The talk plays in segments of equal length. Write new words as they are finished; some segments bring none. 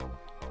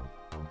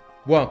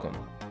Welcome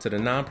to the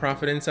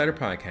Nonprofit Insider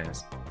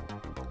Podcast.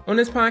 On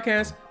this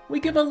podcast, we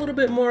give a little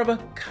bit more of a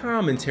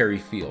commentary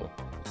feel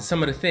to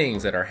some of the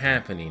things that are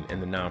happening in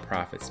the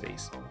nonprofit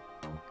space.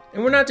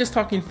 And we're not just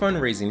talking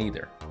fundraising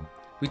either.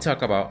 We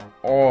talk about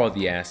all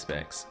the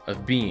aspects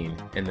of being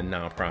in the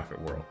nonprofit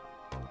world.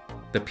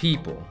 The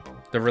people,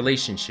 the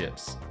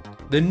relationships,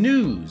 the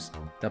news,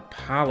 the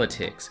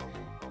politics,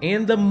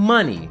 and the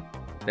money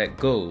that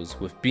goes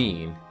with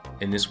being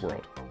in this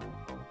world.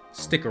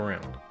 Stick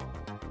around.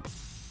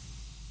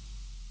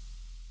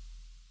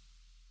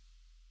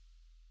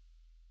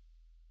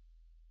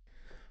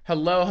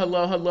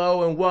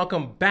 Hello, and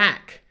welcome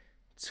back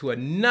to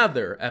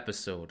another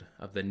episode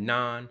of the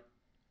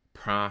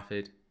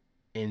Nonprofit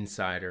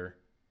Insider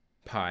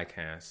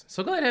Podcast.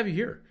 So glad to have you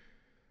here.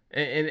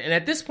 And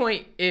at this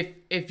point,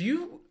 if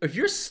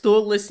you're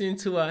still listening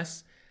to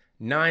us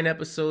 9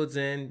 episodes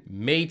in,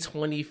 May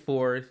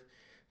 24th,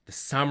 the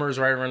summer's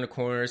right around the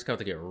corner. It's about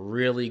to get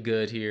really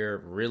good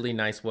here. Really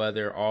nice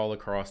weather all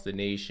across the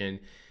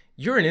nation.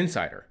 You're an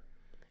insider.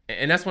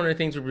 And that's one of the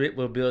things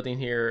we're building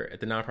here at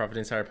the Nonprofit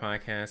Insider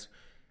Podcast.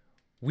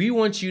 We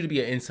want you to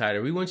be an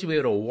insider. We want you to be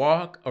able to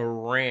walk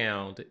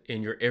around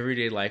in your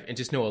everyday life and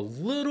just know a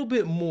little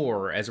bit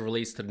more as it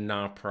relates to the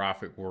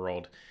nonprofit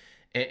world.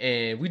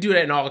 And we do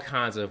that in all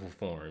kinds of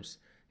forms.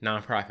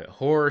 Nonprofit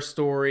horror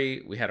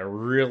story. We had a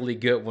really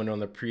good one on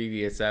the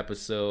previous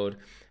episode.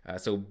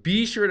 So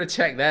be sure to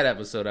check that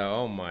episode out.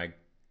 Oh my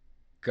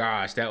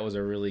gosh, that was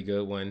a really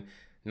good one.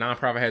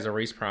 Nonprofit has a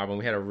race problem.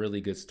 We had a really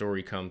good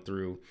story come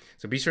through.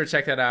 So be sure to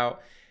check that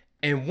out.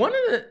 And one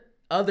of the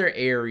other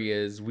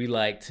areas we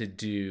like to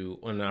do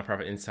on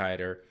Nonprofit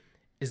Insider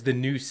is the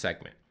news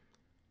segment.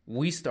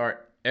 We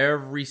start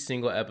every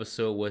single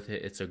episode with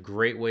it. It's a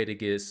great way to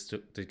get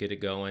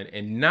it going.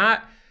 And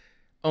not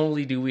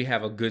only do we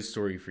have a good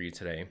story for you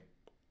today,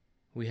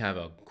 we have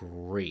a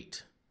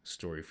great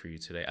story for you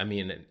today. I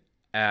mean, an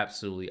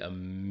absolutely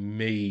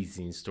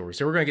amazing story.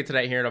 So we're going to get to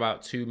that here in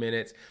about 2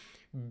 minutes.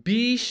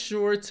 Be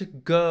sure to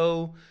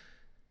go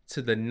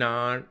to the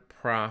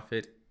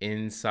Nonprofit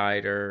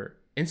Insider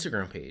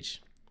Instagram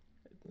page.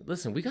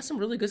 Listen, we got some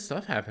really good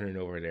stuff happening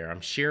over there.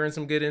 I'm sharing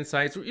some good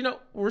insights.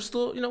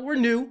 We're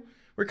new.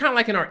 We're kind of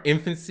like in our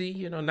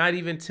infancy, not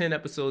even 10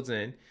 episodes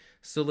in,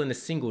 still in the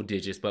single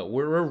digits, but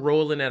we're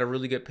rolling at a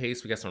really good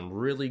pace. We got some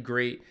really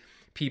great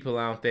people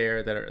out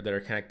there that are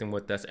connecting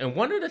with us. And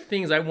one of the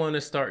things I want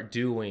to start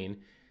doing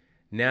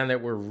now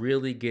that we're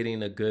really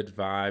getting a good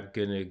vibe,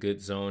 getting a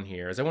good zone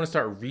here, is I want to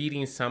start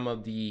reading some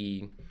of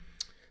the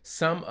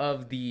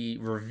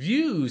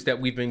reviews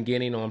that we've been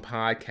getting on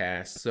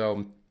podcasts.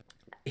 So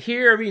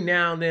here every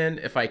now and then,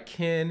 if I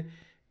can,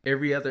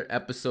 every other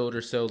episode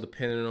or so,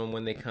 depending on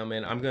when they come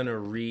in, I'm going to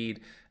read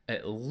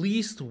at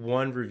least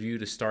one review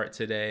to start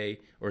today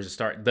or to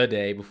start the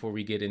day before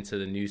we get into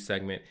the news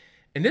segment.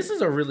 And this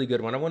is a really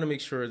good one. I want to make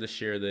sure to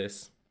share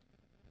this.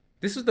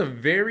 This is the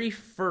very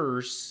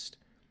first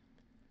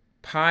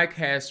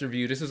podcast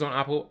review. This is on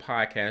Apple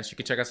Podcasts. You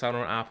can check us out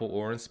on Apple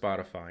or on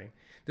Spotify.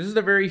 This is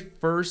the very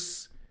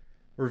first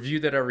review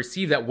that I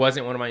received that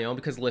wasn't one of my own,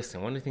 because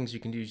listen, one of the things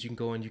you can do is you can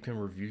go and you can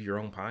review your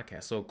own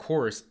podcast. So of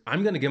course,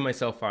 I'm going to give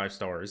myself 5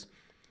 stars.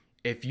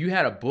 If you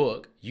had a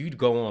book, you'd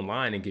go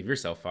online and give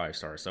yourself 5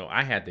 stars. So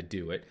I had to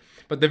do it.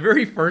 But the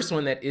very first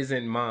one that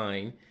isn't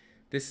mine,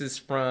 this is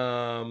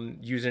from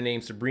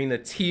username Sabrina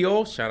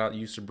Teal. Shout out to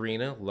you,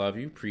 Sabrina. Love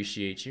you.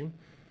 Appreciate you.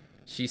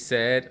 She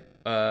said,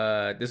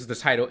 this is the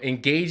title,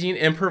 Engaging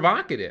and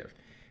Provocative.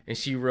 And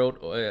she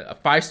wrote a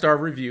 5-star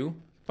review.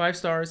 5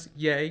 stars,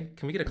 yay.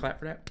 Can we get a clap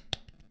for that?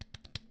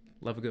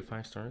 Love a good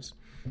 5 stars.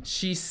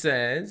 She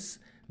says,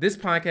 this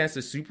podcast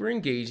is super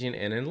engaging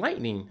and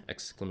enlightening, !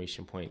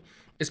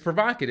 It's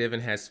provocative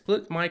and has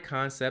flipped my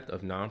concept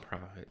of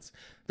nonprofits.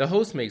 The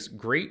host makes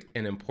great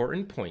and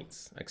important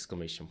points!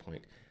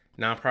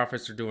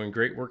 Nonprofits are doing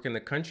great work in the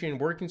country and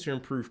working to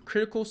improve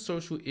critical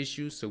social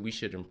issues, so we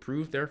should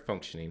improve their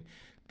functioning.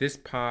 This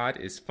pod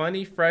is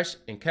funny, fresh,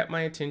 and kept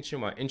my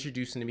attention while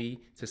introducing me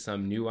to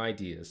some new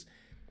ideas.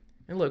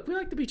 And look, we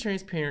like to be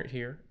transparent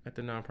here at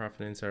the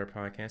Nonprofit Insider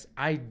Podcast.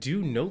 I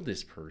do know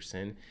this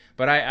person,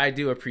 but I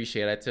do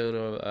appreciate it. I told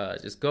her,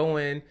 just go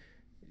in,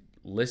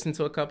 listen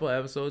to a couple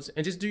episodes,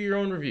 and just do your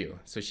own review.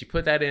 So she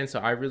put that in, so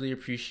I really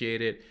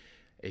appreciate it.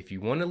 If you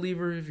want to leave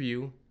a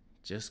review,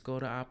 just go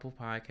to Apple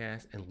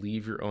Podcasts and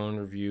leave your own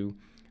review.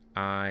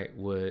 I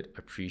would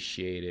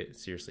appreciate it.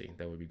 Seriously,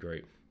 that would be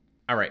great.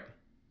 All right,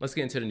 let's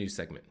get into the news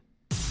segment.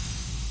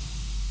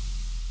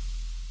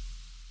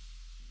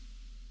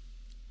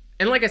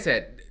 And like I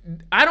said,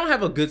 I don't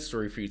have a good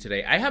story for you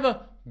today. I have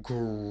a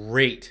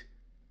great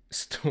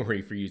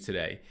story for you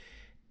today.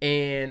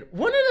 And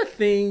one of the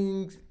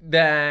things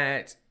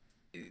that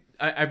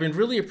I've been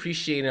really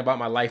appreciating about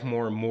my life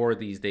more and more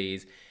these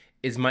days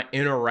is my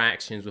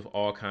interactions with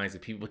all kinds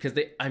of people, because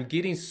I'm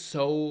getting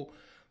so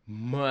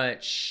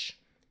much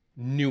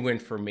new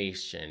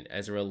information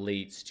as it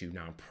relates to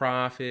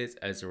nonprofits,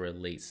 as it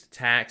relates to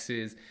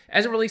taxes,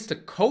 as it relates to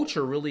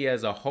culture really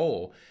as a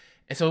whole.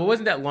 And so it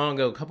wasn't that long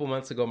ago, a couple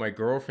months ago, my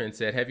girlfriend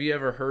said, have you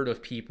ever heard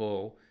of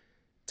people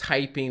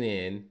typing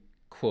in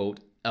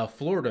quote, a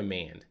Florida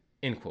man,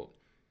 end quote.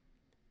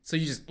 So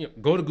you just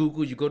go to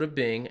Google, you go to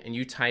Bing, and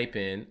you type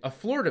in a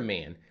Florida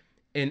man,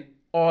 and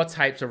all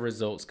types of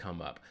results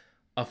come up.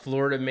 A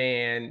Florida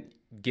man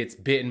gets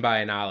bitten by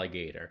an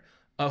alligator.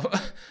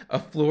 A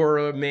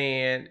Florida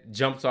man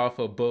jumps off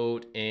a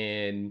boat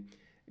and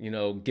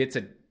gets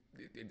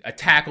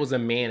tackles a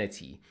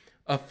manatee.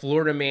 A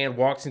Florida man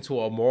walks into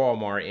a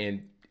Walmart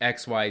in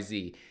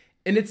XYZ.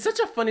 And it's such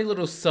a funny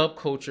little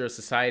subculture of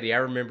society. I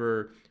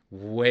remember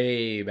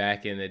way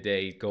back in the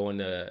day going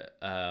to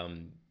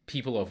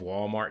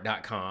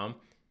peopleofwalmart.com.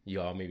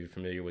 You all may be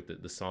familiar with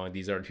the song,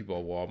 These Are the People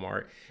of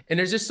Walmart. And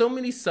there's just so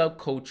many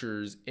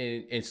subcultures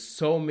in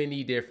so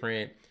many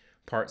different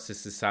parts of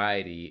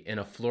society. And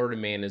a Florida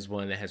man is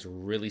one that has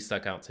really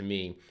stuck out to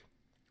me.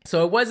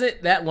 So it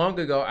wasn't that long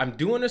ago. I'm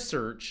doing a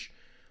search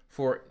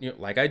for,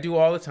 like I do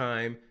all the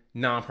time,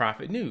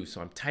 nonprofit news.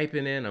 So I'm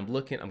typing in, I'm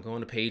looking, I'm going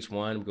to page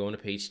 1, I'm going to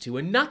page 2,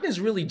 and nothing's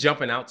really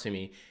jumping out to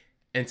me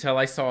until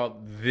I saw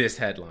this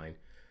headline.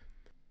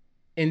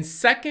 In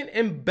second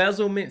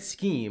embezzlement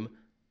scheme,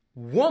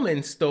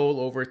 woman stole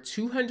over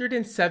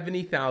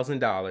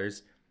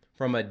 $270,000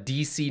 from a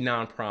DC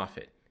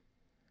nonprofit.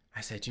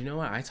 I said, you know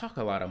what? I talk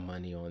a lot of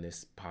money on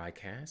this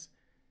podcast.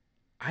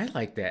 I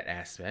like that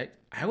aspect.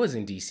 I was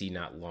in DC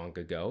not long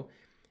ago.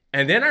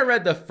 And then I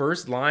read the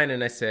first line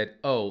and I said,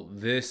 oh,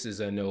 this is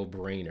a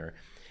no-brainer.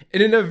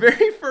 And in the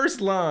very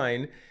first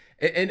line,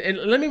 and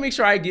let me make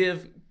sure I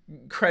give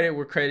credit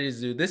where credit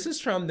is due. This is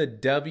from the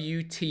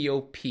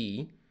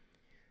WTOP,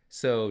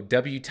 so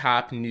W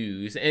Top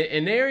News.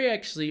 And they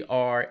actually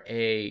are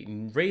a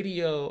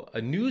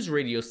news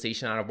radio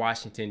station out of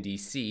Washington,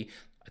 D.C.,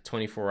 a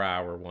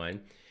 24-hour one.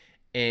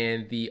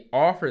 And the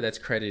author that's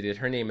credited,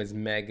 her name is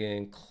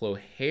Megan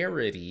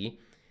Cloherty.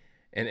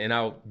 And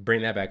I'll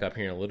bring that back up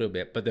here in a little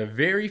bit. But the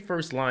very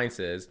first line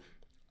says,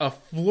 a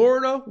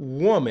Florida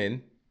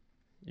woman,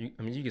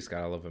 you just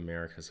gotta love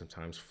America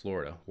sometimes,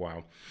 Florida,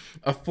 wow.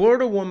 A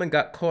Florida woman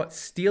got caught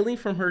stealing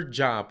from her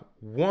job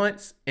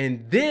once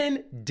and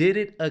then did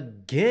it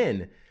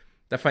again.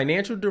 The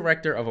financial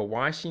director of a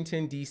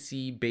Washington,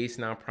 D.C. based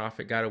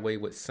nonprofit got away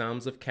with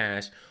sums of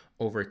cash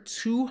over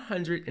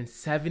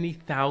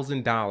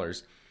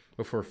 $270,000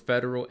 before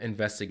federal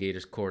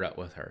investigators caught up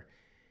with her.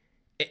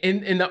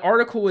 And the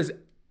article is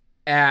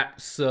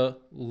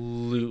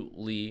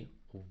absolutely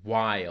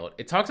wild.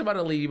 It talks about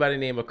a lady by the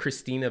name of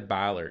Christina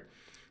Ballard.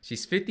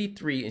 She's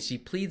 53 and she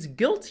pleads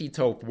guilty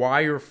to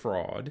wire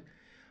fraud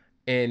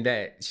and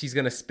that she's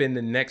going to spend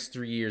the next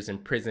 3 years in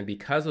prison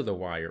because of the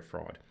wire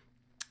fraud.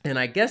 And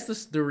I guess the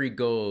story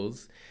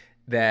goes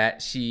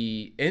that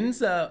she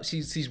ends up,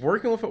 she's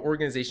working with an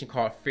organization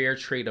called Fair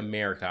Trade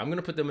America. I'm going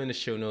to put them in the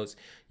show notes.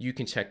 You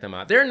can check them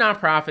out. They're a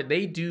nonprofit.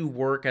 They do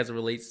work as it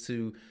relates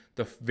to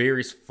the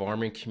various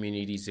farming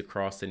communities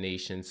across the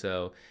nation.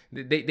 So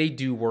they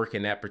do work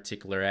in that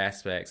particular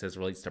aspects as it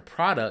relates to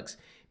products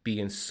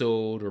being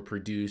sold or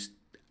produced.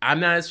 I'm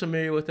not as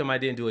familiar with them. I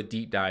didn't do a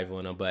deep dive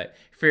on them, but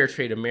Fair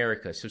Trade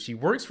America. So she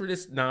works for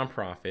this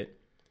nonprofit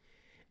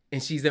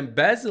and she's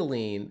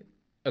embezzling,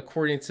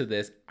 according to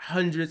this,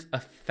 hundreds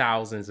of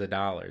thousands of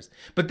dollars.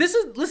 But this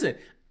is, listen,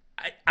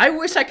 I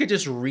wish I could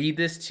just read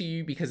this to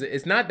you because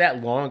it's not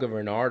that long of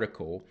an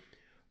article,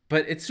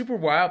 but it's super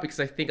wild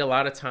because I think a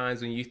lot of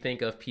times when you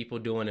think of people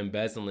doing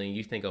embezzling,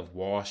 you think of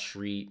Wall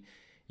Street,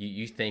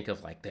 you think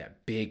of like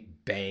that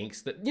big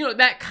banks, that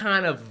that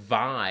kind of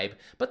vibe.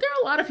 But there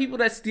are a lot of people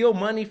that steal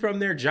money from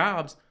their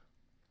jobs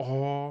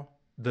all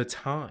the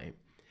time.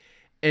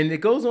 And it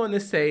goes on to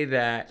say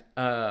that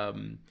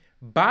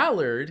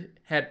Ballard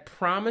had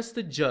promised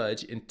the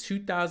judge in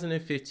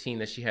 2015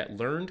 that she had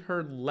learned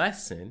her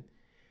lesson,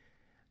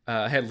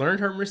 had learned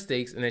her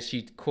mistakes, and that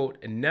she'd,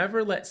 quote,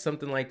 never let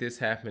something like this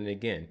happen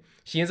again.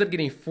 She ends up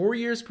getting 4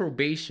 years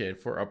probation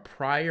for a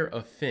prior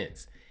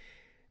offense.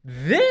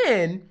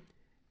 Then,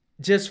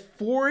 just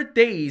 4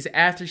 days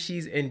after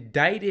she's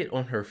indicted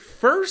on her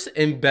first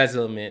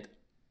embezzlement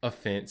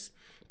offense,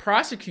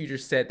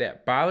 prosecutors said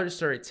that Ballard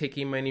started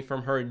taking money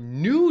from her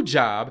new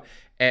job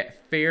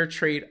at Fair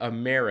Trade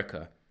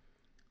America.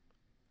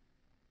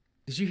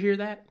 Did you hear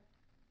that?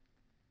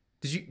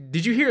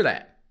 Did you hear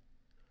that?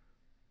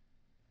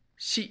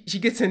 She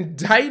gets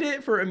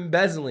indicted for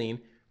embezzling.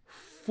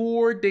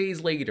 4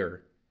 days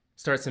later,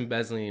 starts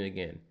embezzling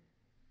again.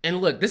 And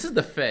look, this is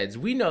the feds.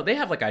 We know they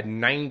have like a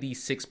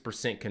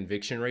 96%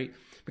 conviction rate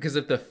because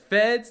if the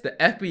feds, the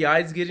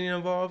FBI is getting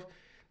involved,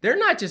 they're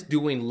not just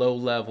doing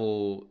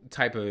low-level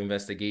type of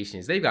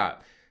investigations. They've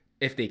got,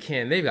 if they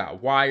can, they've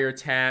got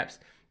wiretaps.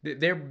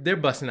 They're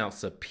busting out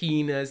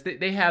subpoenas.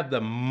 They have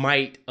the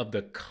might of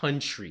the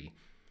country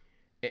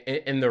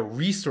and the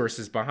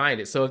resources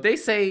behind it. So if they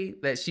say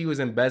that she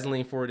was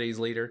embezzling 4 days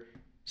later,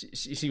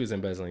 she was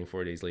embezzling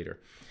 4 days later.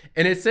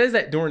 And it says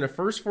that during the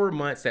first 4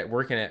 months that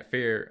working at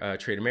Fair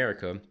Trade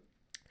America,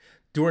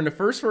 during the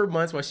first 4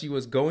 months while she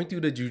was going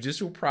through the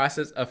judicial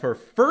process of her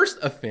first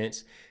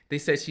offense, they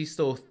said she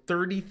stole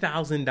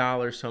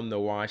 $30,000 from the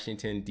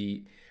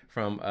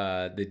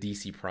the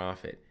DC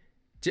profit.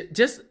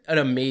 Just an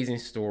amazing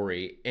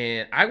story.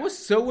 And I was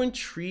so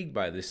intrigued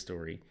by this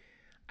story.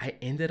 I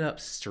ended up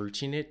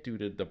searching it through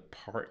the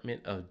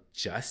Department of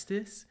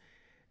Justice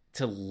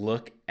to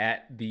look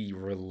at the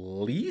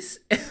release.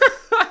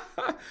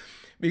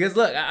 Because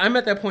look, I'm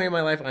at that point in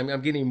my life,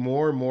 I'm getting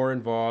more and more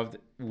involved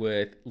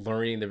with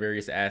learning the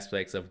various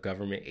aspects of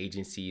government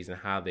agencies and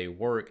how they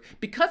work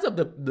because of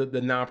the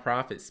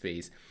nonprofit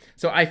space.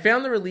 So I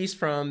found the release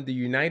from the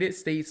United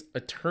States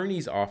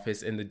Attorney's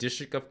Office in the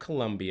District of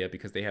Columbia,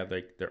 because they have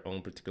like their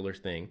own particular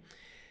thing.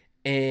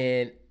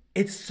 And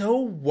it's so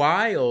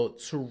wild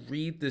to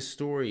read this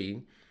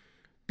story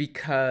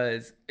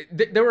because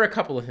there were a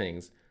couple of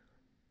things.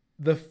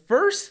 The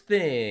first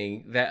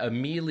thing that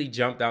immediately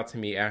jumped out to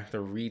me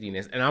after reading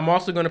this, and I'm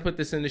also going to put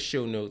this in the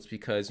show notes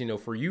because, you know,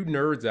 for you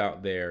nerds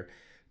out there,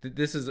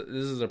 this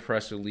is a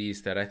press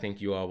release that I think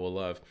you all will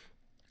love.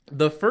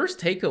 The first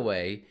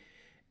takeaway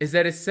is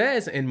that it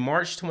says in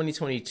March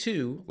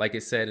 2022, like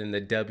it said in the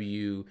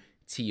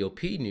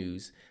WTOP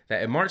news,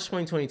 that in March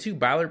 2022,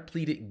 Ballard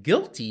pleaded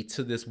guilty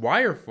to this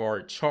wire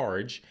fraud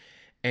charge,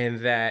 and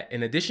that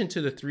in addition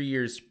to the 3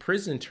 years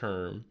prison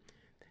term,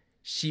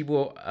 she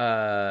will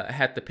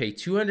have to pay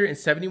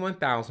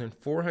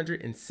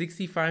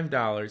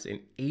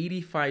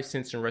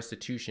 $271,465.85 in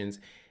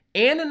restitutions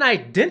and an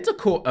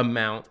identical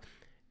amount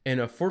in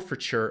a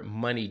forfeiture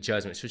money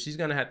judgment. So she's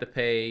going to have to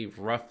pay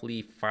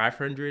roughly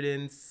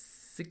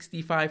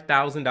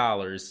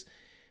 $565,000,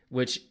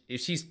 which if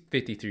she's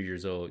 53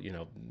 years old, you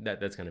know,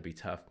 that's going to be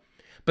tough.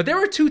 But there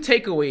were two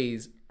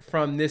takeaways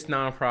from this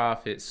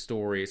nonprofit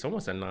story. It's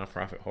almost a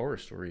nonprofit horror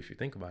story if you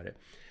think about it.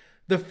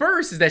 The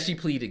first is that she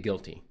pleaded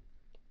guilty.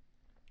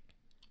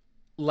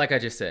 Like I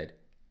just said,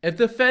 if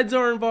the feds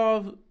are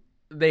involved,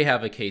 they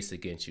have a case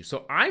against you.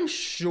 So I'm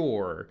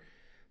sure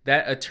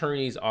that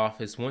attorney's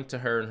office went to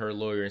her and her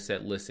lawyer and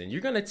said, listen, you're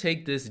going to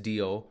take this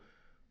deal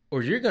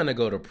or you're going to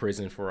go to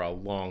prison for a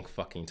long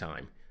fucking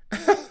time.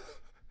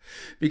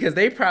 Because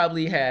they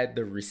probably had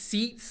the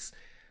receipts,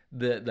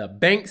 the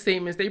bank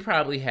statements. They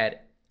probably had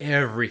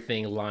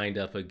everything lined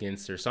up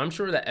against her. So I'm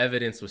sure the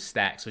evidence was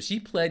stacked. So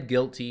she pled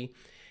guilty.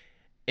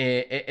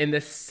 And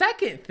the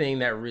second thing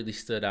that really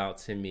stood out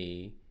to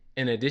me,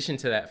 in addition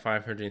to that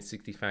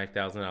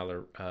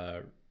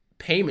 $565,000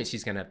 payment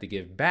she's going to have to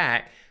give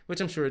back,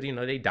 which I'm sure, you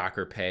know, they dock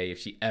her pay if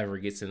she ever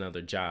gets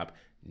another job,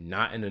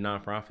 not in the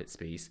nonprofit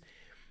space.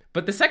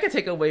 But the second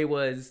takeaway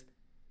was,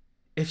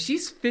 if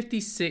she's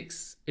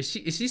 56, if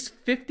she's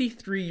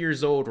 53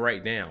 years old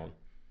right now,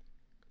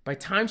 by the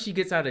time she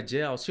gets out of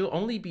jail, she'll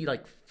only be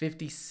like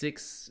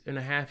 56 and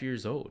a half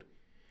years old.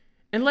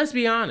 And let's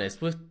be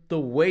honest, with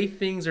the way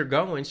things are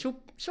going, she'll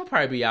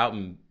probably be out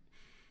in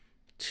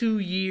 2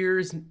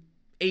 years,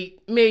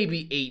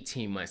 maybe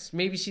 18 months.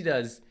 Maybe she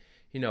does,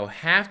 you know,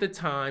 half the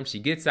time she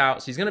gets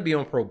out. She's going to be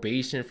on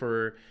probation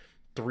for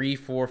 3,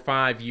 4,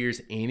 5 years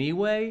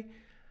anyway.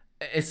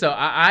 And so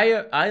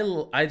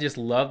I just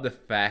love the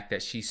fact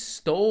that she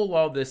stole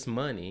all this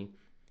money,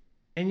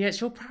 and yet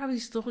she'll probably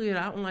still get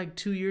out in like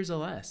 2 years or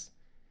less.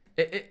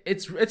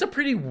 It's a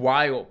pretty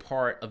wild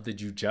part of the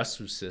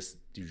justice system.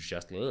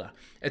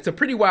 It's a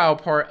pretty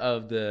wild part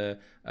of the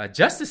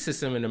justice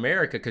system in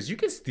America, because you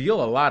can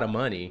steal a lot of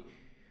money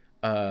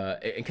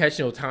and catch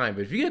no time.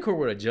 But if you get caught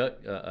with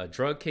a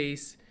drug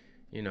case,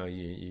 you know,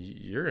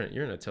 you're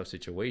in a tough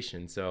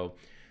situation. So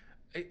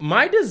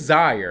my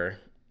desire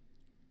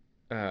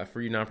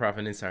for you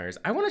nonprofit insiders,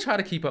 I want to try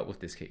to keep up with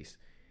this case.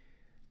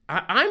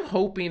 I'm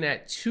hoping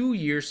that 2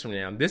 years from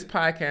now, this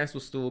podcast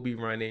will still be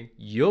running.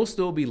 You'll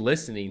still be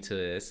listening to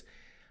this.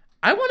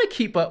 I want to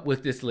keep up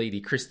with this lady,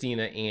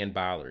 Christina Ann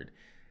Ballard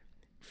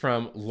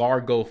from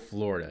Largo,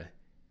 Florida.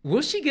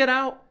 Will she get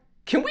out?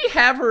 Can we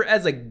have her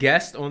as a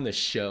guest on the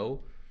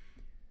show?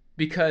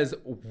 Because,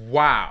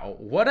 wow,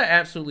 what an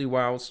absolutely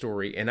wild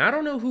story. And I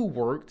don't know who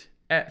worked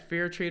at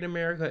Fair Trade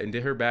America and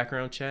did her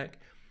background check,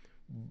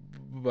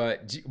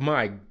 but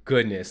my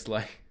goodness,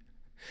 like,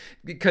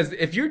 because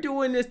if you're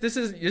doing this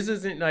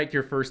isn't like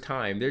your first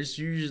time. There's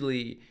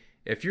usually,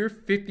 if you're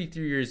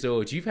 53 years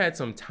old, you've had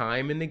some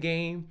time in the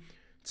game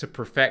to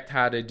perfect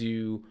how to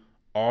do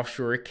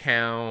offshore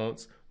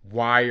accounts,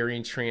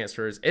 wiring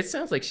transfers. It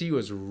sounds like she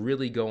was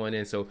really going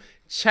in. So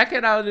check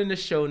it out in the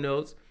show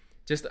notes.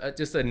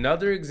 Just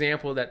another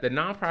example that the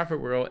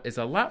nonprofit world is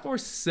a lot more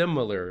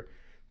similar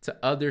to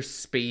other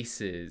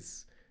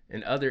spaces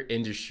and other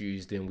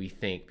industries than we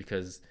think,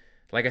 because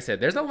like I said,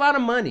 there's a lot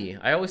of money.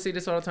 I always say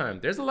this all the time.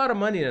 There's a lot of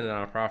money in the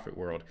nonprofit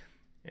world,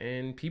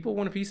 and people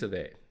want a piece of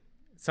that,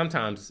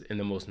 sometimes in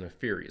the most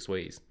nefarious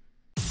ways.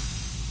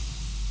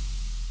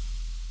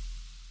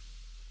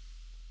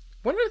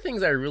 One of the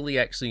things I really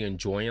actually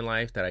enjoy in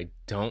life that I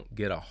don't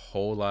get a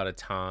whole lot of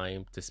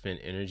time to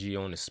spend energy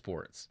on is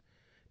sports.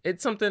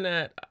 It's something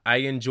that I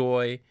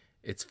enjoy.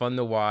 It's fun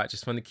to watch.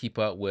 It's fun to keep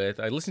up with.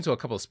 I listen to a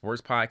couple of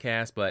sports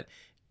podcasts, but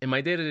in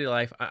my day-to-day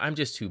life, I'm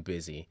just too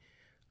busy.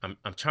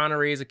 I'm trying to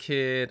raise a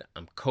kid.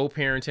 I'm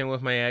co-parenting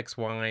with my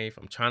ex-wife.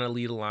 I'm trying to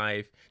lead a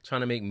life,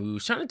 trying to make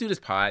moves, trying to do this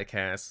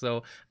podcast.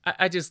 So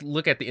I just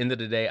look at the end of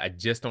the day, I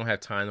just don't have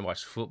time to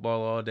watch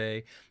football all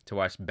day, to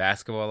watch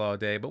basketball all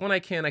day. But when I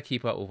can, I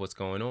keep up with what's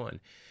going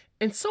on.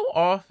 And so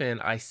often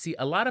I see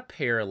a lot of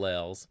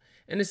parallels,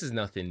 and this is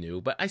nothing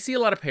new, but I see a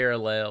lot of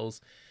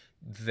parallels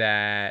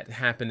that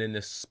happen in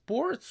the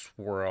sports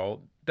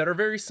world that are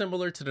very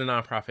similar to the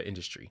nonprofit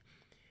industry.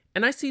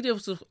 And I see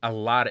this with a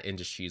lot of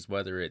industries,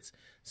 whether it's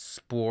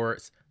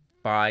sports,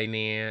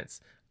 finance,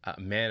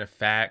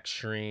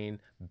 manufacturing,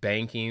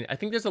 banking. I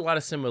think there's a lot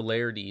of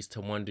similarities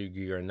to one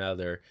degree or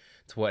another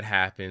to what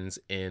happens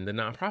in the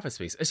nonprofit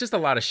space. It's just a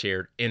lot of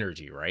shared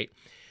energy, right?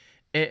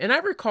 And I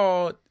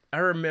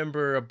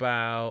remember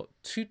about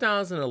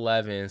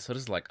 2011, so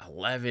this is like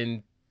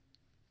 11,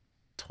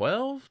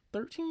 12,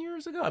 13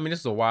 years ago. I mean, this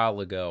is a while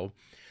ago,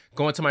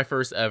 going to my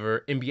first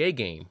ever NBA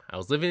game. I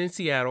was living in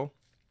Seattle,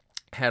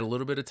 had a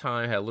little bit of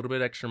time, had a little bit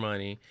of extra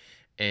money,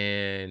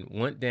 and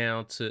went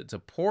down to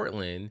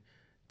Portland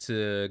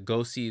to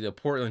go see the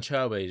Portland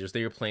Trailblazers.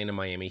 They were playing the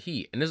Miami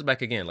Heat. And this is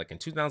back again, like in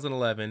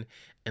 2011,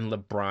 and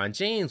LeBron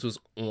James was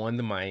on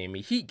the Miami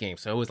Heat game.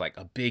 So it was like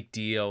a big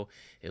deal.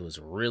 It was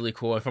really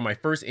cool. And for my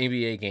first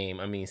NBA game,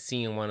 I mean,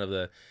 seeing one of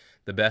the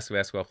best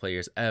basketball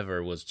players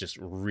ever was just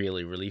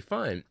really, really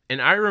fun.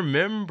 And I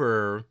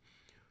remember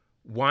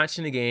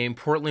watching the game.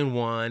 Portland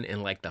won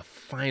in like the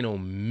final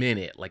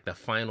minute, like the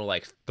final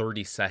like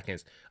 30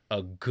 seconds,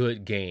 a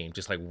good game,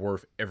 just like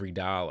worth every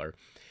dollar.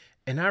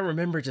 And I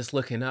remember just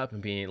looking up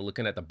and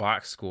looking at the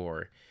box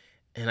score.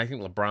 And I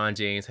think LeBron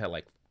James had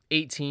like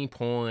 18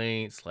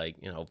 points, like,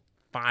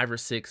 5 or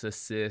 6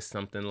 assists,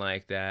 something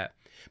like that.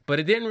 But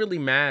it didn't really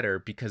matter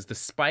because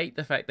despite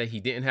the fact that he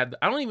didn't have,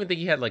 I don't even think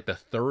he had like the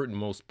third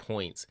most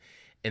points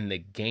in the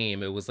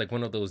game. It was like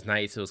one of those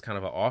nights, it was kind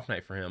of an off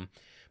night for him.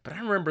 But I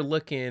remember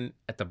looking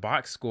at the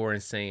box score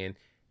and saying,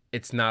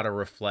 it's not a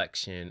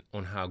reflection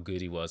on how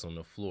good he was on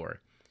the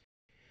floor.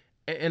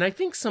 And I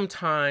think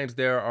sometimes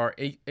there are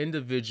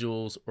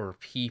individuals or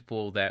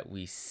people that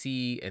we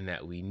see and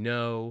that we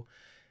know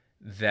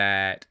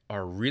that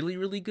are really,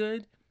 really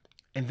good.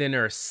 And then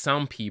there are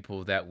some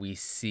people that we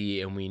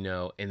see and we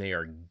know and they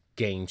are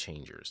game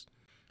changers.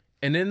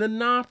 And in the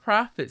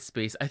nonprofit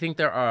space, I think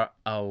there are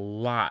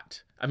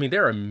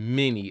there are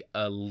many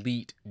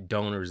elite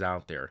donors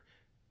out there.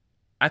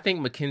 I think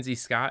MacKenzie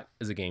Scott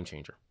is a game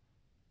changer.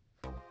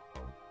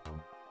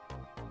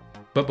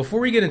 But before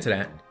we get into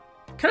that,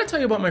 can I tell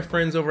you about my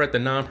friends over at the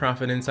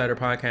Nonprofit Insider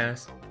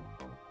podcast?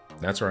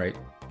 That's right.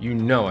 You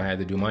know I had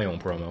to do my own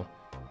promo.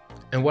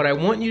 And what I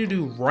want you to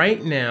do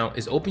right now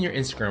is open your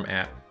Instagram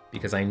app,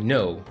 because I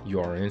know you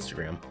are on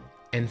Instagram,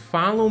 and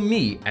follow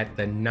me at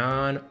the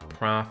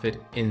Nonprofit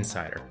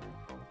Insider.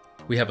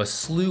 We have a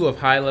slew of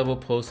high-level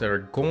posts that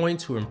are going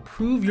to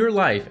improve your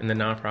life in the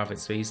nonprofit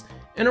space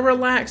in a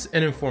relaxed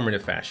and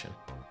informative fashion.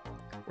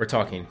 We're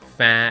talking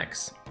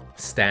facts,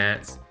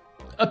 stats,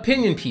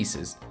 opinion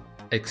pieces,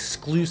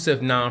 exclusive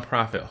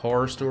nonprofit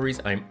horror stories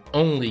I'm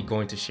only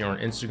going to share on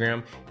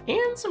Instagram,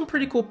 and some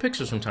pretty cool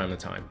pictures from time to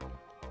time.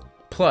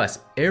 Plus,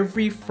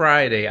 every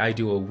Friday I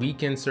do a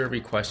weekend survey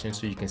question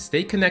so you can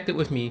stay connected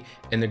with me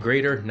in the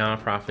greater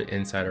Nonprofit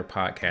Insider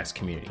podcast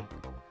community.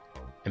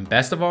 And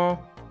best of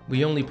all,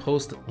 we only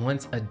post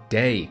once a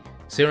day,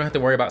 so you don't have to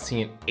worry about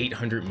seeing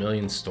 800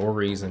 million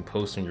stories and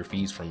posts on your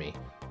feeds from me.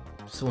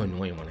 It's so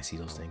annoying when I see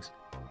those things.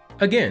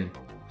 Again,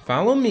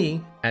 follow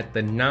me at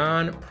the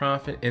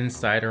Nonprofit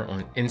Insider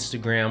on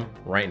Instagram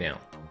right now.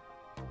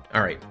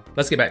 All right,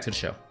 let's get back to the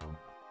show.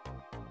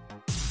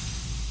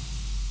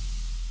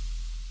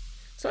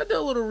 So I did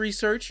a little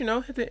research,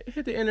 hit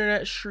the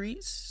internet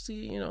streets,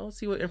 see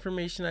what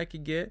information I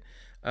could get.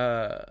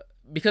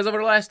 Because over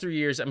the last 3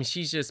 years,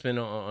 she's just been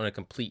on a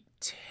complete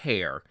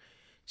tear.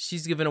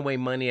 She's given away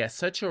money at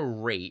such a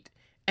rate,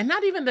 and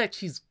not even that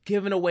she's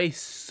given away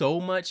so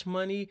much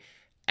money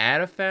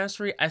at a fast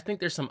rate. I think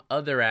there's some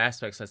other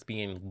aspects that's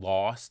being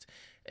lost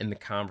in the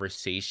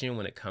conversation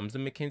when it comes to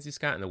MacKenzie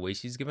Scott and the way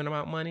she's giving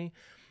out money.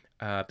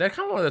 That I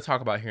kind of wanted to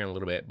talk about here in a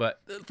little bit,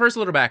 but first a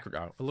little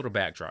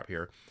backdrop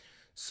here.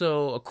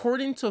 So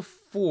according to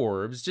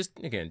Forbes,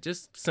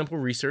 just simple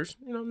research,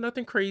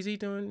 nothing crazy,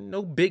 doing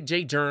no big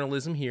J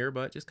journalism here,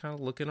 but just kind of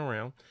looking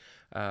around.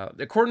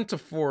 According to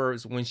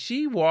Forbes, when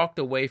she walked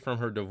away from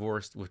her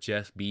divorce with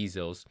Jeff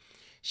Bezos,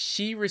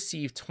 she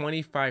received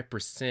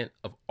 25%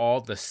 of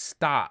all the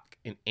stock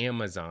in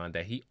Amazon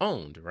that he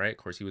owned, right? Of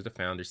course, he was the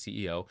founder,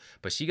 CEO,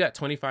 but she got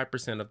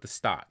 25% of the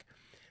stock.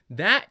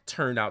 That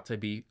turned out to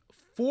be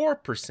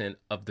 4%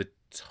 of the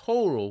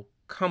total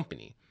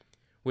company,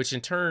 which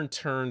in turn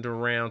turned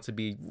around to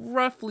be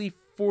roughly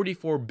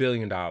 $44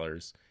 billion,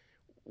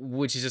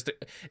 which is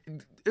it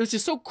was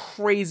just so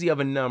crazy of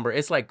a number.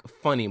 It's like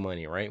funny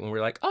money, right? When we're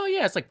like, oh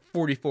yeah, it's like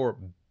 44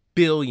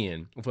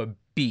 billion with a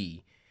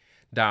B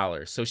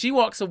dollars. So she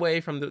walks away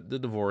from the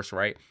divorce,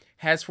 right?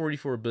 Has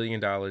 $44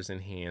 billion in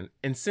hand.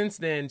 And since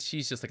then,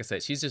 she's just, like I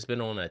said, she's just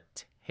been on a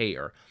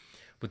tear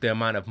with the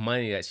amount of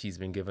money that she's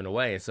been giving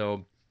away. And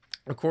so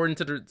according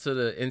to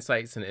the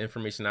insights and the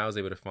information I was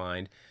able to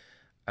find,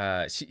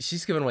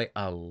 she's given away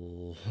a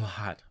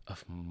lot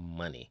of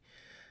money.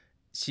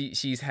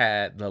 She's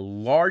had the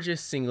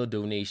largest single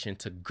donation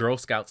to Girl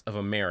Scouts of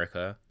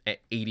America at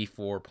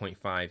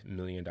 $84.5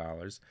 million,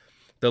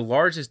 the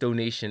largest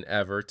donation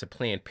ever to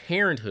Planned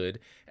Parenthood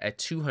at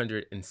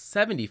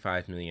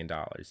 $275 million,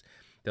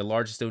 the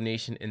largest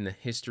donation in the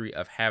history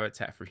of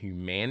Habitat for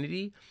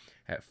Humanity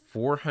at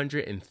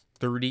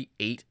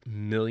 $438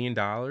 million.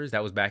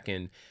 That was back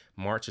in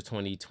March of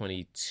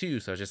 2022,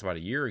 so just about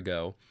a year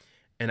ago.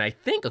 And I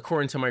think,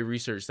 according to my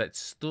research, that's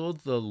still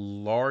the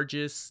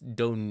largest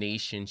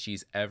donation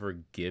she's ever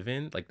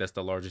given. Like, that's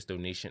the largest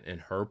donation in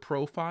her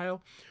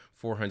profile,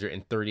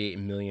 $438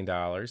 million.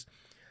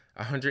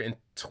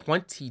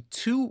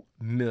 $122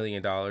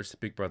 million to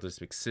Big Brothers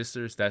Big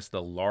Sisters. That's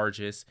the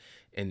largest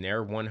in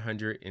their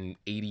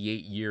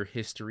 188-year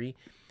history.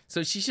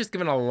 So she's just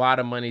given a lot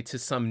of money to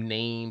some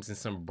names and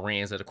some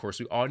brands that, of course,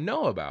 we all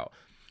know about.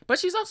 But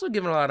she's also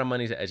given a lot of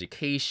money to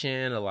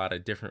education, a lot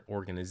of different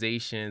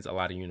organizations, a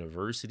lot of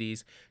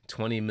universities,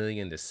 $20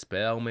 million to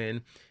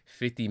Spelman,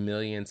 $50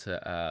 million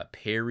to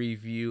Perry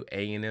View,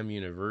 A&M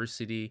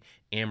University,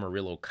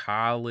 Amarillo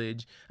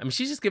College. I mean,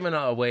 she's just given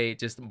away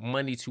just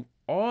money to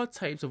all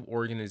types of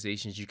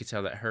organizations you could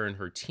tell that her and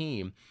her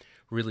team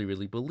really,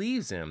 really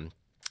believes in.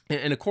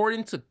 And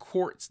according to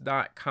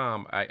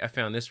Quartz.com, I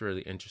found this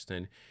really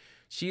interesting.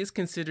 She is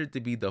considered to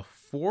be the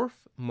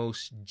fourth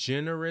most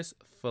generous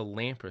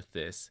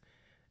philanthropist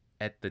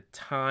at the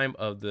time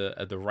of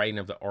the writing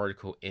of the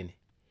article in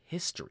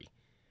history.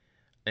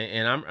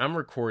 And I'm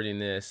recording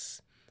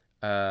this,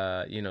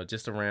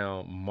 just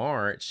around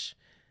March.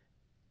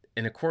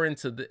 And according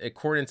to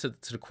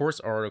the Quartz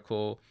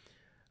article,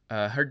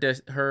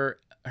 her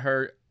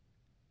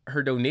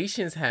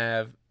donations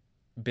have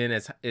been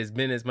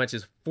as much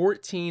as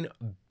 $14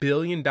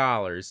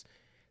 billion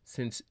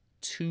since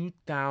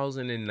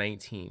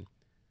 2019.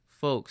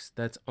 Folks,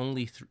 that's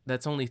only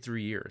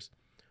 3 years.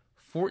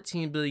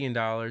 $14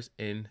 billion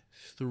in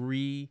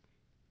 3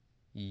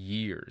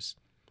 years.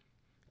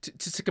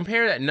 To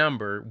compare that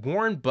number,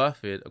 Warren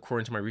Buffett,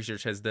 according to my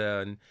research, has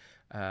done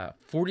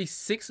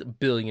 $46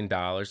 billion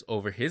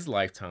over his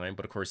lifetime,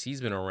 but of course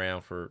he's been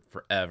around for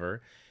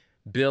forever.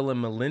 Bill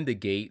and Melinda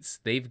Gates,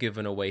 they've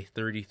given away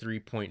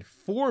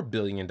 $33.4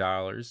 billion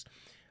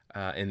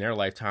in their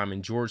lifetime,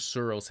 and George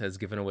Soros has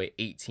given away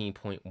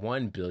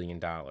 $18.1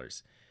 billion.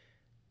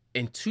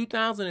 In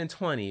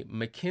 2020,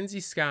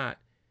 MacKenzie Scott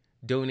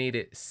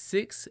donated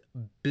 $6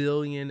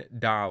 billion.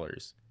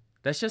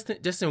 That's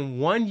just in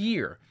 1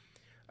 year.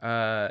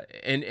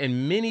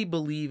 And many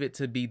believe it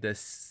to be the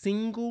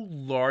single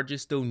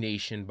largest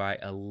donation by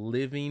a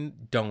living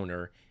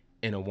donor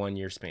in a 1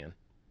 year span.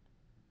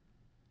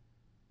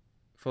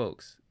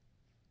 Folks,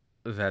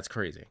 that's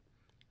crazy.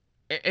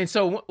 And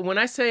so when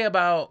I say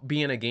about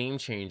being a game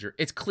changer,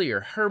 it's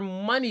clear her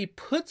money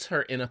puts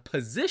her in a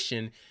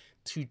position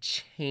to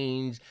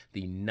change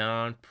the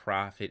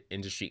nonprofit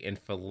industry and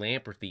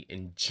philanthropy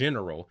in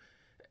general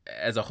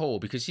as a whole,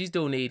 because she's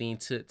donating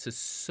to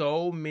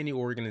so many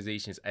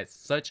organizations at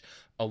such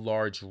a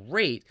large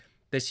rate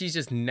that she's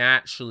just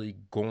naturally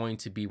going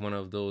to be one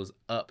of those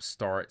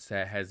upstarts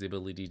that has the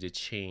ability to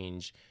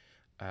change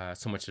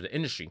so much of the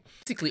industry.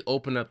 Basically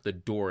open up the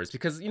doors,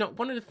 because,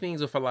 one of the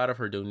things with a lot of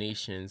her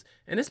donations,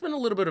 and it's been a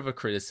little bit of a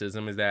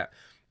criticism, is that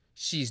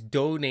she's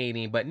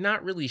donating but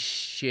not really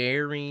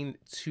sharing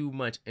too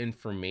much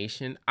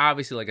information.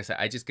 Obviously, like I said,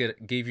 I just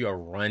gave you a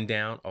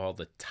rundown of all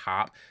the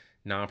top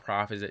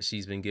nonprofits that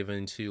she's been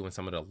given to and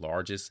some of the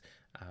largest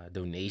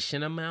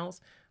donation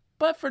amounts.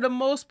 But for the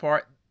most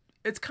part,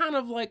 it's kind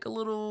of like a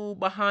little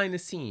behind the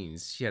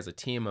scenes. She has a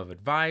team of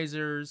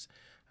advisors.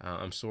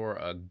 I'm sure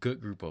a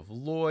good group of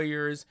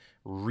lawyers,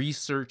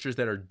 researchers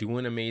that are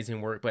doing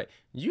amazing work, but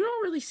you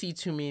don't really see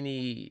too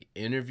many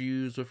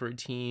interviews with her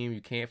team.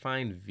 You can't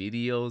find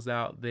videos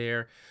out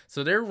there.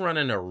 So they're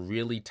running a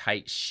really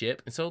tight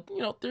ship. And so,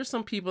 there's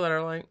some people that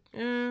are like,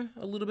 a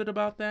little bit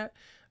about that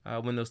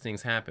when those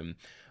things happen.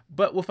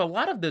 But with a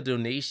lot of the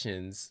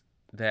donations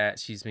that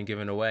she's been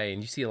giving away,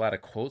 and you see a lot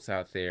of quotes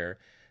out there,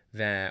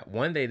 that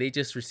one day they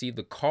just received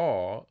a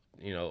call,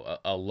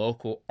 a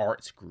local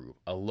arts group,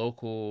 a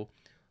local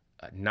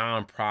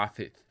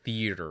nonprofit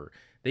theater.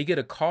 They get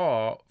a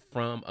call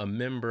from a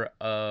member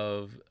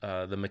of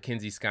the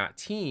MacKenzie Scott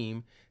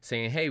team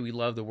saying, hey, we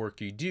love the work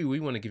you do. We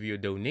want to give you a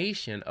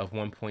donation of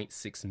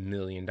 $1.6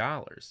 million.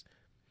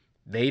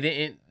 They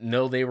didn't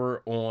know they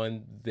were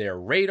on their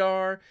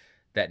radar.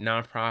 That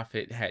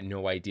nonprofit had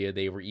no idea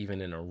they were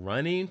even in a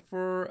running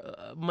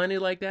for money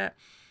like that.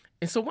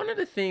 And so one of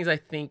the things I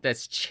think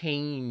that's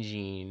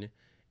changing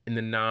in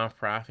the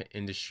nonprofit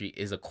industry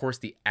is, of course,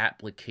 the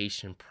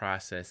application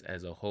process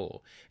as a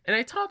whole. And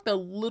I talked a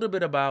little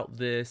bit about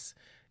this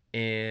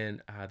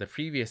in the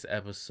previous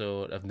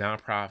episode of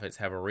Nonprofits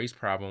Have a Race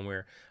Problem,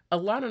 where a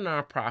lot of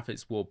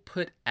nonprofits will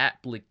put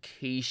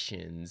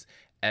applications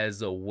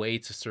as a way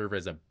to serve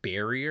as a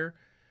barrier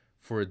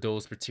for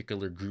those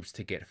particular groups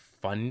to get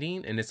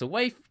funding. And it's a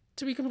way,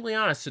 to be completely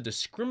honest, to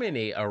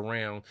discriminate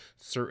around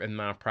certain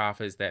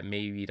nonprofits that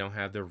maybe don't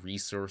have the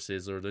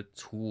resources or the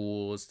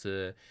tools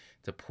to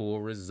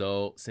pull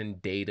results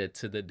and data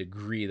to the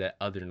degree that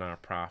other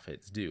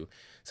nonprofits do.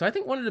 So I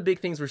think one of the big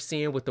things we're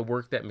seeing with the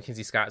work that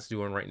MacKenzie Scott's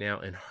doing right now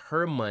and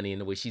her money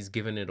and the way she's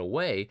giving it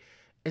away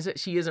is that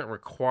she isn't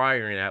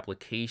requiring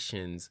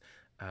applications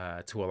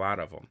to a lot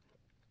of them.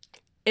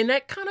 And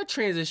that kind of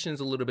transitions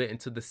a little bit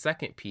into the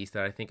second piece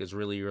that I think is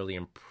really, really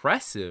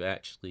impressive,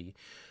 actually,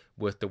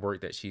 with the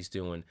work that she's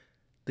doing.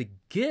 The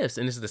gifts,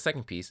 and this is the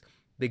second piece,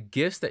 the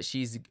gifts that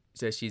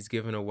she's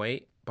given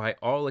away, by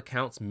all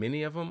accounts,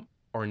 many of them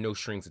are no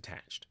strings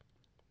attached.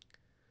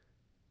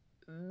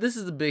 This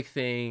is a big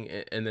thing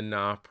in the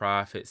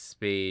nonprofit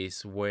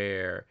space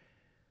where,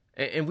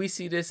 and we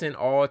see this in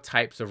all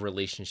types of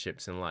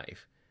relationships in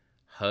life,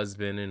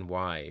 husband and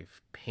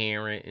wife,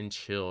 parent and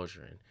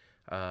children,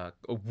 a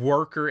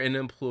worker and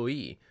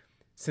employee.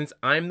 Since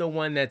I'm the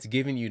one that's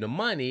giving you the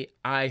money,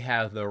 I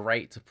have the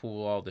right to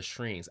pull all the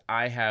strings.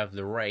 I have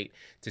the right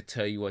to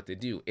tell you what to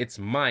do. It's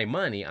my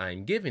money.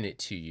 I'm giving it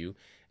to you.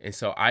 And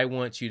so I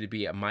want you to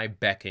be at my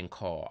beck and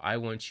call. I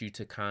want you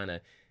to kind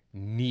of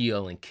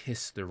kneel and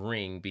kiss the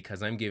ring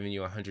because I'm giving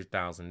you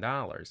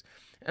 $100,000.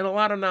 And a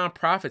lot of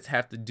nonprofits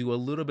have to do a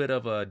little bit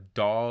of a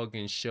dog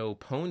and show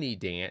pony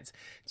dance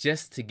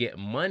just to get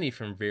money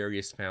from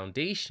various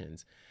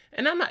foundations.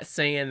 And I'm not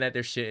saying that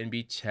there shouldn't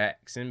be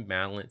checks and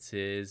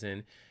balances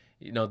and,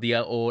 the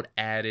old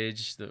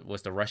adage,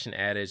 was the Russian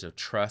adage of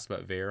trust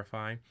but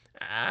verify.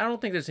 I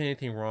don't think there's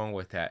anything wrong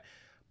with that.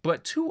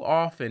 But too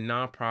often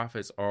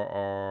nonprofits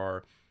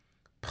are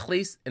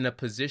placed in a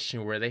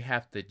position where they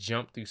have to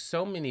jump through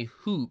so many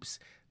hoops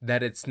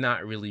that it's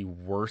not really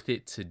worth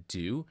it to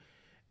do.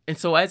 And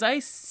so as I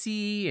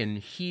see and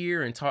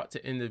hear and talk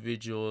to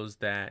individuals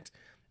that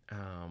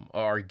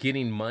are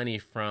getting money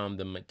from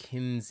the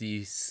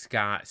MacKenzie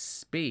Scott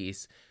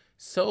space,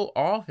 so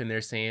often they're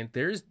saying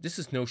this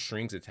is no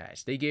strings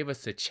attached. They gave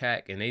us a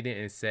check and they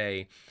didn't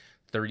say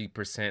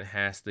 30%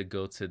 has to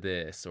go to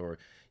this, or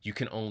you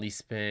can only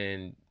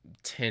spend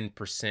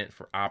 10%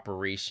 for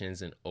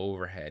operations and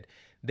overhead.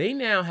 They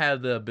now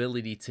have the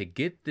ability to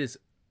get this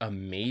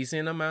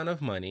amazing amount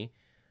of money.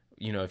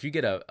 If you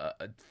get a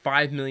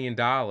 $5 million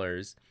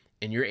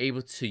and you're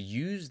able to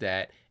use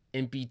that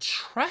and be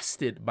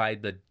trusted by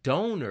the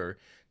donor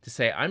to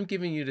say, I'm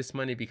giving you this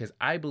money because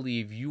I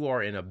believe you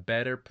are in a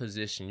better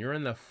position. You're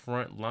in the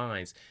front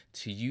lines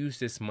to use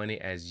this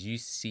money as you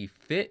see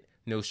fit,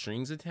 no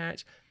strings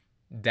attached.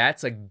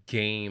 That's a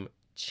game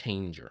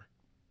changer.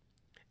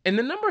 And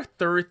the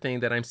third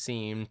thing that I'm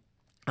seeing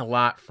a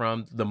lot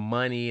from the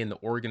money and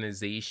the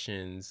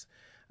organizations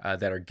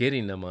that are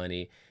getting the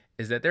money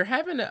is that they're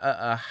having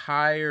a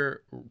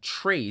higher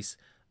trace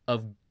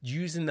of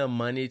using the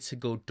money to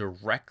go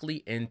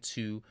directly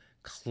into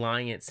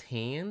clients'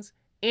 hands,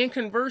 and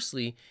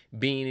conversely,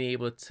 being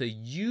able to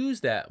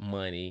use that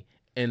money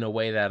in a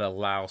way that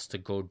allows to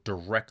go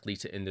directly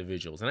to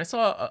individuals. And I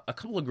saw a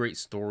couple of great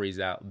stories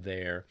out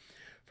there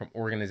from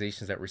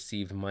organizations that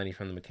received money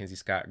from the MacKenzie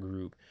Scott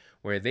Group,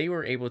 where they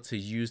were able to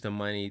use the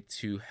money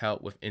to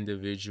help with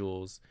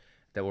individuals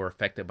that were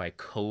affected by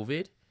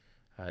COVID,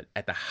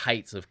 at the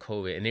heights of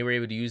COVID. And they were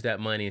able to use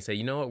that money and say,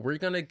 you know what, we're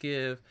going to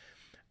give,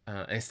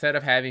 instead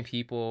of having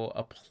people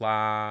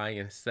apply,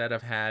 instead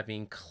of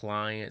having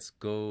clients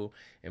go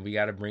and we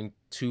got to bring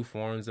 2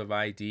 forms of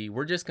ID,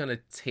 we're just going to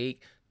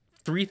take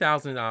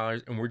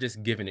 $3,000 and we're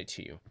just giving it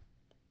to you.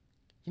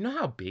 You know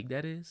how big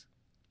that is?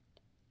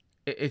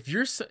 If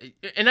you're,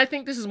 and I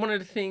think this is one of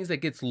the things that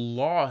gets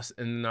lost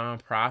in the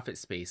nonprofit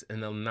space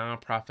and the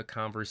nonprofit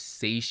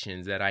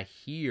conversations that I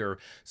hear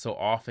so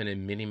often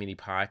in many, many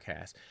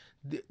podcasts.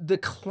 The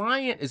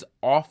client is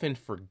often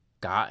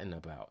forgotten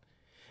about.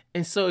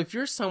 And so if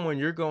you're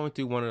going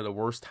through one of the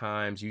worst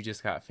times, you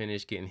just got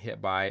finished getting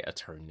hit by a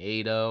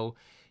tornado,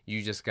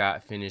 you just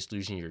got finished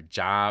losing your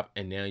job,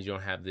 and now you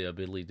don't have the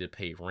ability to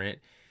pay rent,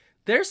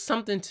 there's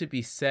something to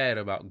be said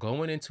about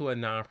going into a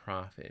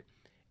nonprofit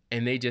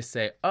and they just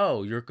say,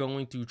 oh, you're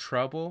going through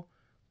trouble?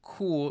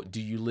 Cool.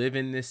 Do you live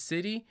in this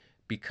city?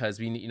 Because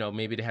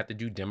maybe they have to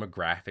do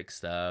demographic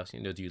stuff.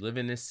 Do you live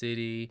in this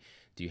city?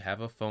 Do you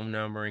have a phone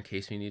number in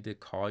case we need to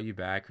call you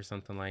back or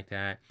something like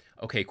that?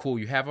 Okay, cool.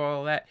 You have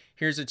all that.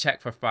 Here's a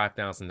check for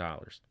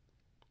 $5,000.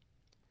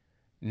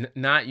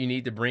 Not you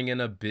need to bring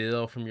in a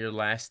bill from your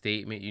last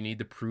statement. You need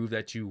to prove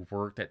that you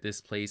worked at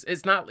this place.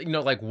 It's not,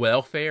 like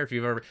welfare. If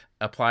you've ever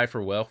applied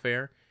for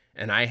welfare,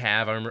 and I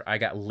remember I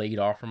got laid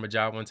off from a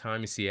job one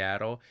time in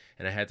Seattle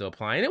and I had to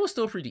apply, and it was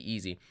still pretty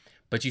easy.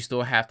 But you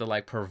still have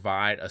to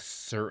provide a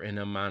certain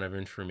amount of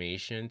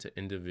information to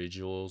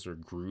individuals or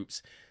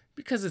groups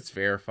because it's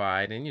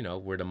verified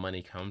and where the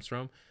money comes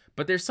from.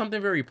 But there's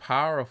something very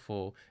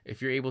powerful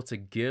if you're able to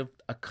give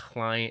a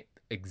client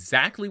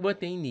exactly what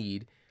they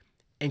need.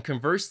 And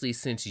conversely,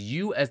 since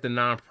you as the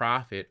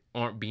nonprofit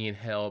aren't being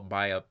held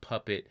by a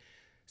puppet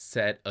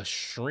set of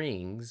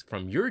strings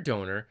from your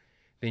donor,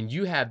 then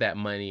you have that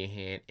money in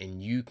hand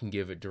and you can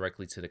give it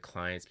directly to the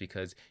clients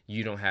because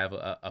you don't have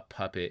a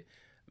puppet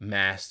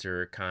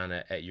master kind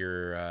of at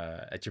your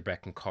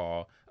beck and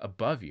call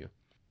above you.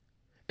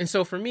 And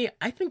so for me,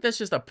 I think that's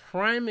just a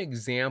prime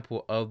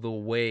example of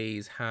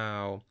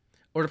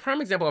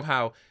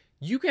how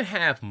you can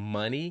have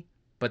money,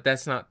 but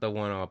that's not the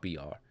one all be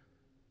all.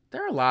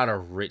 There are a lot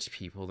of rich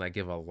people that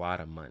give a lot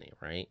of money,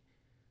 right?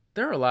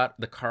 there are a lot,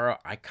 the Carl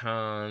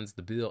Icahns,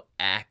 the Bill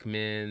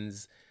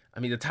Ackmans, I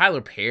mean, the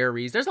Tyler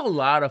Perrys. There's a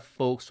lot of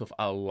folks with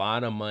a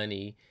lot of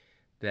money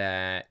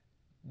that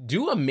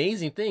do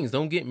amazing things,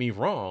 don't get me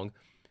wrong,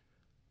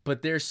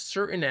 but there's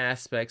certain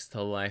aspects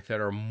to life that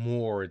are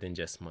more than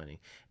just money.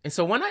 And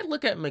so when I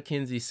look at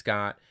MacKenzie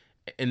Scott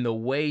and the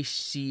way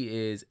she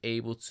is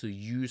able to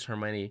use her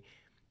money,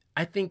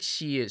 I think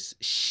she is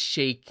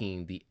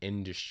shaking the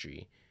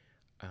industry.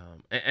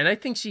 And I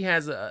think she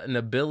has an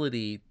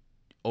ability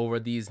over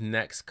these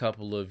next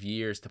couple of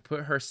years to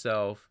put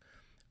herself,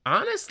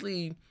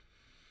 honestly,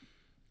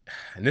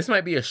 and this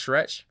might be a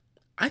stretch,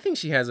 I think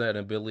she has an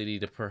ability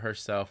to put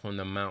herself on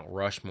the Mount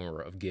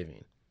Rushmore of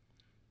giving.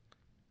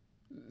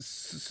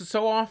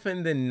 So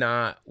often than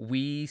not,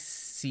 we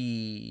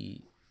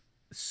see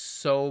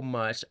so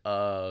much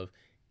of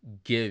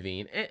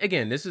giving. And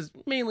again, this is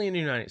mainly in the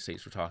United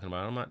States we're talking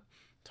about. I'm not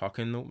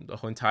talking the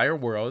whole entire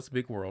world. It's a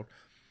big world.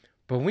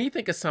 But when you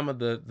think of some of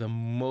the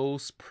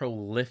most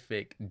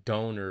prolific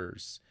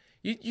donors,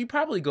 you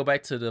probably go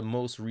back to the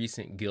most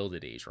recent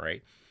Gilded Age,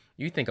 right?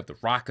 You think of the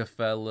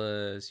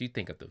Rockefellers, you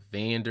think of the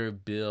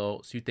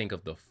Vanderbilts, you think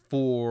of the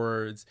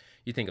Fords,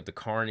 you think of the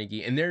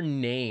Carnegie, and their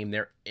name,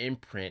 their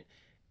imprint,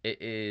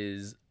 it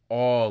is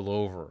all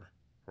over,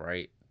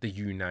 right? The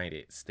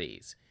United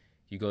States.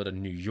 You go to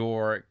New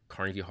York,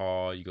 Carnegie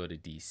Hall, you go to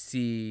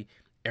DC,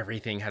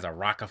 everything has a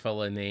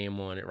Rockefeller name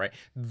on it, right?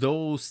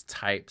 Those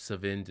types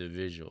of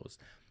individuals.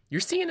 You're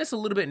seeing this a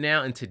little bit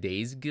now in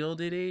today's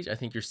Gilded Age. I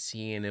think you're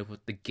seeing it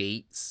with the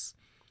Gates,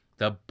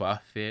 the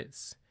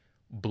Buffetts,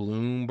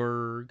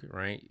 Bloomberg,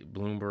 right?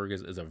 Bloomberg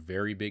is a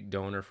very big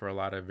donor for a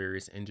lot of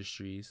various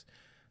industries.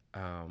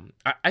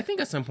 I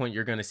think at some point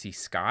you're going to see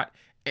Scott,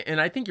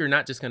 and I think you're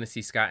not just going to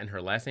see Scott in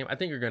her last name. I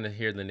think you're going to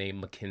hear the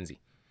name MacKenzie.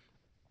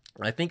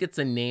 I think it's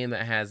a name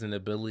that has an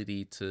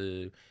ability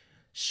to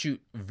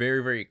shoot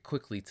very, very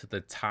quickly to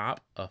the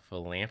top of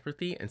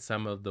philanthropy, and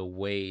some of the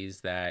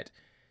ways that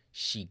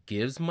she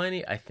gives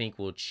money, I think,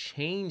 will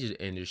change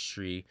the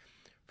industry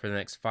for the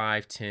next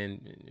 5,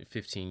 10,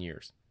 15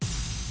 years.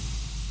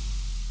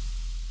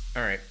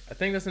 All right, I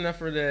think that's enough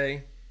for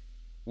today.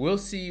 We'll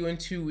see you in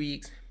 2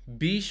 weeks.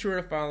 Be sure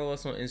to follow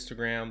us on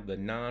Instagram, The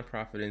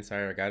Nonprofit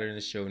Insider. I got it in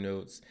the show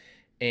notes.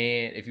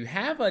 And if you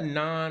have a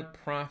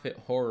nonprofit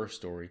horror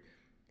story,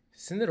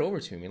 send it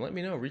over to me. Let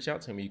me know. Reach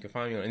out to me. You can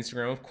find me on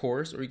Instagram, of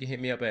course, or you can hit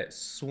me up at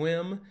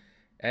swim,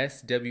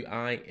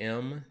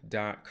 SWIM.Kareem,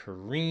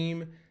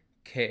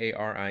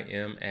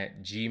 KARIM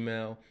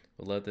 @gmail.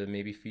 Would love to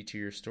maybe feature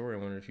your story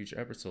in one of the future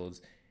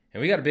episodes.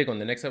 And we got a big one.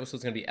 The next episode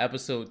is going to be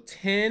episode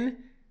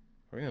 10.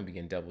 We're going to be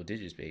in double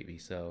digits, baby.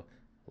 So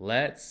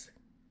let's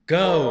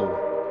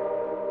go.